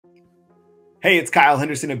Hey, it's Kyle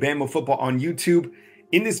Henderson of Bama Football on YouTube.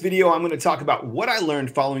 In this video, I'm going to talk about what I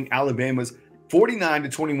learned following Alabama's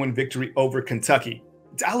 49-21 victory over Kentucky.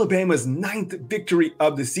 It's Alabama's 9th victory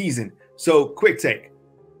of the season. So, quick take.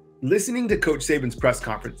 Listening to Coach Saban's press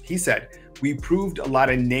conference, he said, "We proved a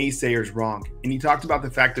lot of naysayers wrong." And he talked about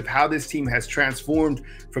the fact of how this team has transformed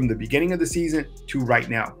from the beginning of the season to right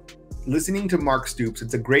now. Listening to Mark Stoops,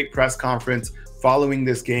 it's a great press conference following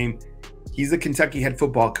this game. He's a Kentucky head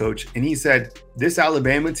football coach, and he said, this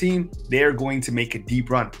Alabama team, they are going to make a deep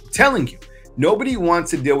run. I'm telling you, nobody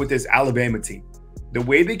wants to deal with this Alabama team. The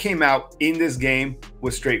way they came out in this game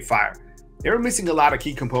was straight fire. They were missing a lot of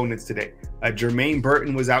key components today. Jermaine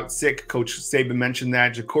Burton was out sick. Coach Saban mentioned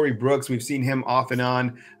that. Ja'Cory Brooks, we've seen him off and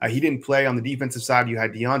on. He didn't play on the defensive side. You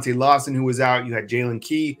had Deontay Lawson who was out. You had Jalen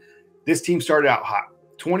Key. This team started out hot,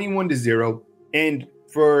 21-0. And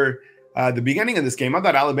for the beginning of this game, I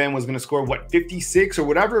thought Alabama was going to score, 56 or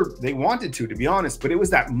whatever they wanted to be honest. But it was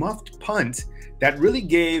that muffed punt that really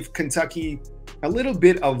gave Kentucky a little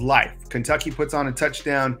bit of life. Kentucky puts on a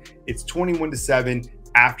touchdown. It's 21-7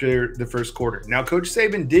 after the first quarter. Now, Coach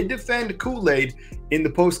Saban did defend Kool-Aid in the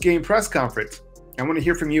post-game press conference. I want to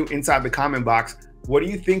hear from you inside the comment box. What do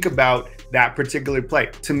you think about that particular play?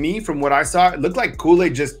 To me, from what I saw, it looked like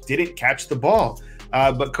Kool-Aid just didn't catch the ball.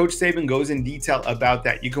 But Coach Saban goes in detail about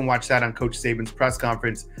that. You can watch that on Coach Saban's press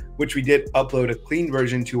conference, which we did upload a clean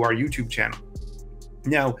version to our YouTube channel.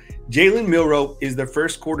 Now, Jalen Milroe is the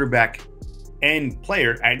first quarterback and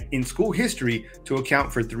player in school history to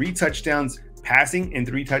account for 3 touchdowns passing and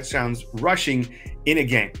 3 touchdowns rushing in a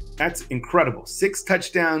game. That's incredible. 6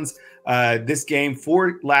 touchdowns this game,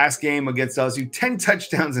 4 last game against LSU, 10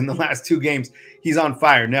 touchdowns in the last 2 games. He's on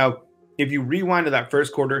fire. Now, if you rewind to that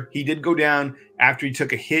first quarter, he did go down after he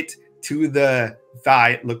took a hit to the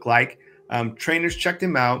thigh, it looked like. Trainers checked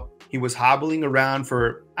him out. He was hobbling around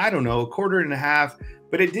for, I don't know, a quarter and a half,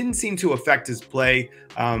 but it didn't seem to affect his play.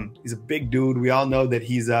 He's a big dude. We all know that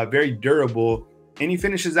he's very durable, and he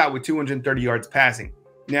finishes out with 230 yards passing.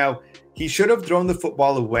 Now, he should have thrown the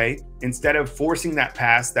football away instead of forcing that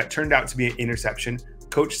pass that turned out to be an interception.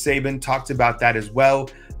 Coach Saban talked about that as well.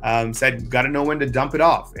 Said, got to know when to dump it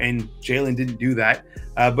off. And Jalen didn't do that.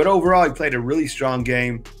 But overall, he played a really strong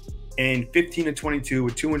game. And 15-22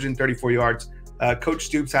 with 234 yards. Coach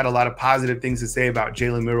Stoops had a lot of positive things to say about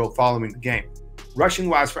Jalen Milroe following the game.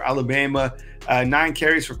 Rushing-wise for Alabama, 9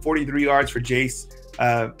 carries for 43 yards for Jace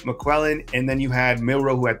McClellan. And then you had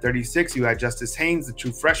Milroe, who had 36. You had Justice Haynes, the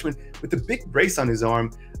true freshman, with a big brace on his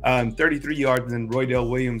arm. 33 yards, and then Roydell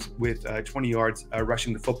Williams with 20 yards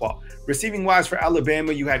rushing the football. Receiving wise for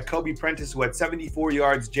Alabama, you had Kobe Prentice, who had 74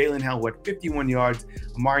 yards, Jalen Hell, who had 51 yards,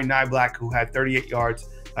 Amari Niblack, who had 38 yards.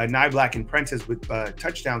 Niblack and Prentice with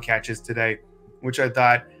touchdown catches today, which I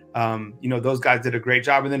thought, those guys did a great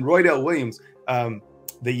job. And then Roydell Williams,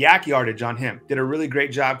 the yak yardage on him, did a really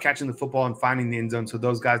great job catching the football and finding the end zone. So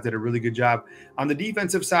those guys did a really good job. On the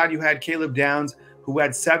defensive side, you had Caleb Downs, who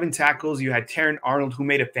had 7 tackles. You had Terran Arnold, who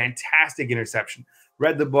made a fantastic interception,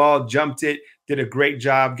 read the ball, jumped it, did a great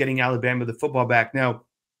job getting Alabama the football back. Now,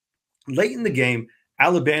 late in the game,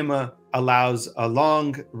 Alabama allows a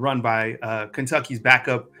long run by Kentucky's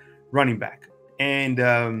backup running back. And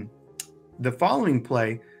the following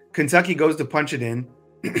play, Kentucky goes to punch it in.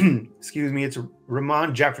 Excuse me, it's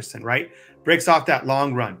Ramon Jefferson, right? Breaks off that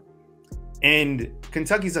long run. And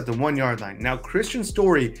Kentucky's at the 1-yard line. Now, Christian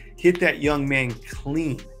Story hit that young man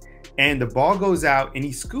clean, and the ball goes out, and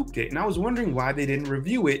he scooped it. And I was wondering why they didn't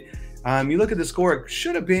review it. You look at the score; it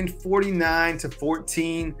should have been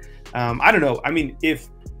 49-14. I don't know. I mean,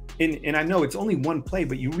 and I know it's only one play,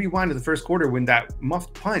 but you rewind to the first quarter when that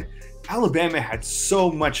muffed punt, Alabama had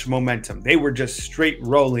so much momentum. They were just straight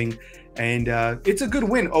rolling, and it's a good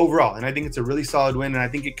win overall. And I think it's a really solid win, and I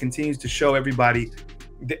think it continues to show everybody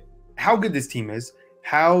how good this team is,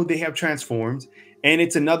 how they have transformed, and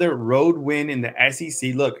it's another road win in the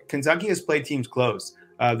SEC. Look, Kentucky has played teams close.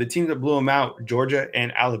 The teams that blew them out, Georgia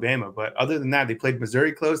and Alabama. But other than that, they played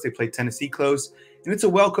Missouri close, they played Tennessee close, and it's a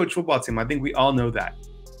well-coached football team. I think we all know that.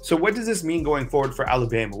 So what does this mean going forward for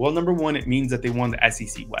Alabama? Well, number one, it means that they won the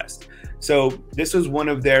SEC West. So this was one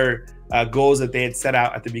of their goals that they had set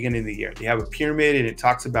out at the beginning of the year. They have a pyramid, and it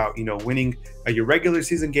talks about, winning your regular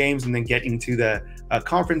season games and then getting to the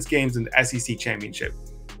conference games and the SEC championship.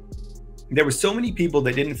 There were so many people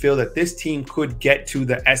that didn't feel that this team could get to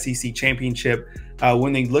the SEC championship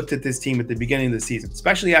when they looked at this team at the beginning of the season,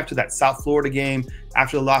 especially after that South Florida game,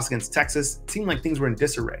 after the loss against Texas. It seemed like things were in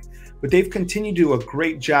disarray. But they've continued to do a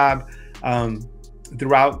great job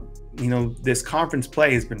throughout this conference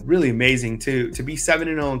play has been really amazing. To be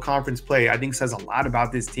 7-0 in conference play, I think says a lot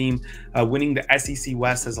about this team. Winning the SEC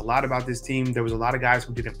West says a lot about this team. There was a lot of guys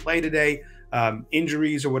who didn't play today,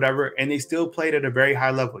 injuries or whatever, and they still played at a very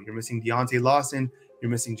high level. You're missing Deontay Lawson,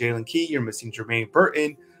 you're missing Jalen Key, you're missing Jermaine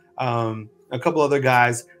Burton, a couple other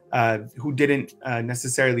guys who didn't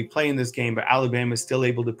necessarily play in this game, but Alabama is still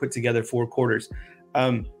able to put together 4 quarters.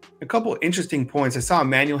 A couple interesting points. I saw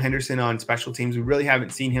Emmanuel Henderson on special teams. We really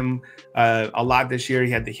haven't seen him a lot this year.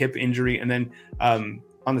 He had the hip injury. And then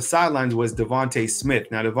on the sidelines was Devontae Smith.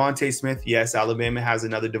 Now, Devontae Smith, yes, Alabama has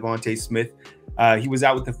another Devontae Smith. He was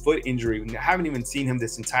out with the foot injury. We haven't even seen him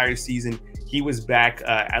this entire season. He was back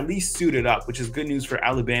at least suited up, which is good news for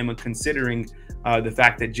Alabama considering the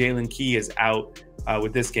fact that Jalen Key is out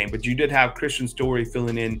with this game. But you did have Christian Story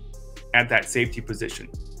filling in at that safety position.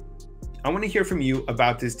 I want to hear from you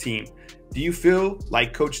about this team. Do you feel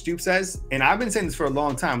like Coach Stoops says, and I've been saying this for a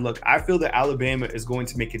long time, look, I feel that Alabama is going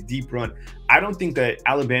to make a deep run. I don't think that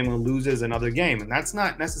Alabama loses another game, and that's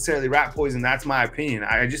not necessarily rat poison. That's my opinion.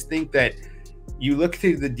 I just think that you look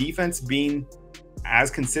to the defense being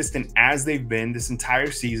as consistent as they've been this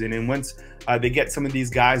entire season, and once they get some of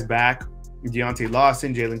these guys back, Deontay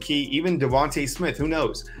Lawson, Jalen Key, even Devontae Smith, who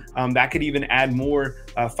knows? That could even add more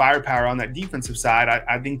firepower on that defensive side.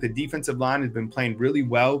 I think the defensive line has been playing really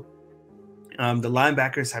well. The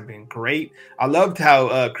linebackers have been great. I loved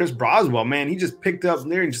how Chris Broswell, man, he just picked up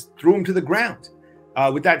Leary and just threw him to the ground.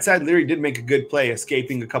 With that said, Leary did make a good play,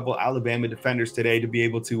 escaping a couple Alabama defenders today to be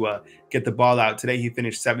able to get the ball out. Today, he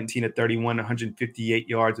finished 17 of 31, 158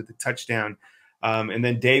 yards with a touchdown. And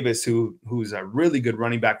then Davis, who's a really good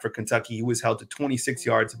running back for Kentucky, he was held to 26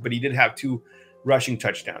 yards, but he did have 2 rushing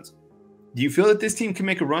touchdowns. Do you feel that this team can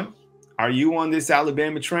make a run? Are you on this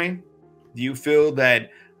Alabama train? Do you feel that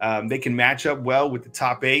they can match up well with the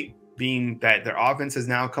top 8, being that their offense has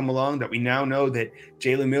now come along, that we now know that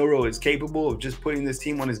Jalen Milroe is capable of just putting this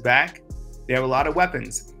team on his back? They have a lot of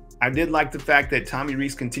weapons. I did like the fact that Tommy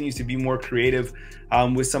Rees continues to be more creative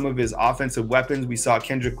with some of his offensive weapons. We saw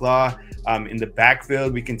Kendrick Law in the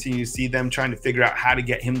backfield. We continue to see them trying to figure out how to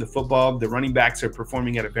get him the football. The running backs are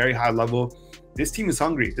performing at a very high level. This team is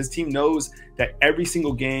hungry. This team knows that every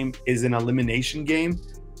single game is an elimination game.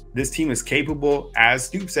 This team is capable, as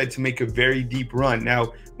Stoop said, to make a very deep run.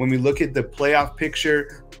 Now, when we look at the playoff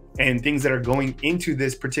picture and things that are going into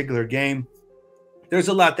this particular game, there's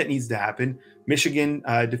a lot that needs to happen. Michigan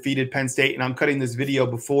defeated Penn State, and I'm cutting this video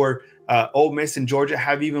before Ole Miss and Georgia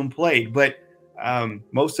have even played. But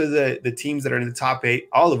most of the teams that are in the top 8,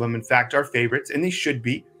 all of them, in fact, are favorites, and they should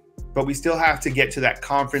be. But we still have to get to that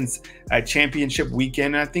conference championship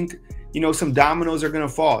weekend. And I think, some dominoes are going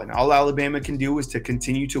to fall, and all Alabama can do is to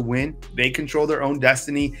continue to win. They control their own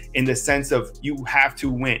destiny in the sense of you have to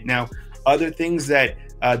win. Now, other things that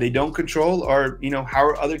they don't control are, how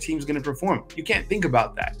are other teams going to perform? You can't think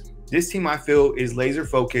about that. This team, I feel, is laser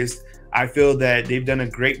focused. I feel that they've done a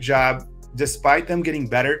great job, despite them getting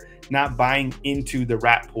better, not buying into the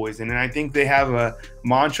rat poison. And I think they have a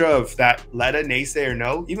mantra of that, let a naysayer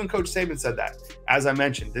know. Even Coach Saban said that. As I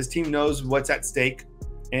mentioned, this team knows what's at stake.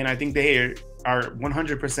 And I think they are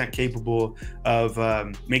 100% capable of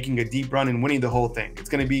making a deep run and winning the whole thing. It's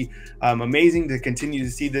going to be amazing to continue to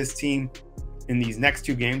see this team in these next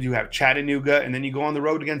 2 games. You have Chattanooga, and then you go on the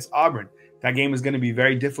road against Auburn. That game is going to be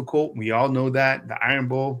very difficult. We all know that. The Iron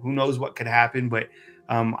Bowl, who knows what could happen. But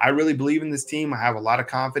I really believe in this team. I have a lot of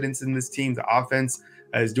confidence in this team. The offense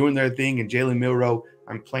is doing their thing. And Jalen Milroe,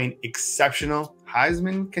 I'm playing exceptional.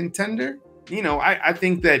 Heisman contender. I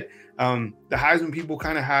think that the Heisman people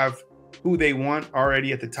kind of have who they want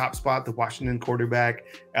already at the top spot, the Washington quarterback,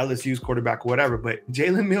 LSU's quarterback, whatever. But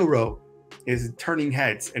Jalen Milroe is turning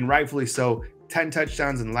heads, and rightfully so. 10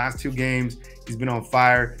 touchdowns in the last 2 games. He's been on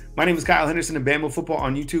fire. My name is Kyle Henderson of Bama Football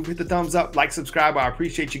on YouTube. Hit the thumbs up, like, subscribe. I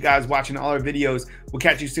appreciate you guys watching all our videos. We'll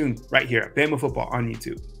catch you soon right here at Bama Football on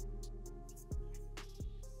YouTube.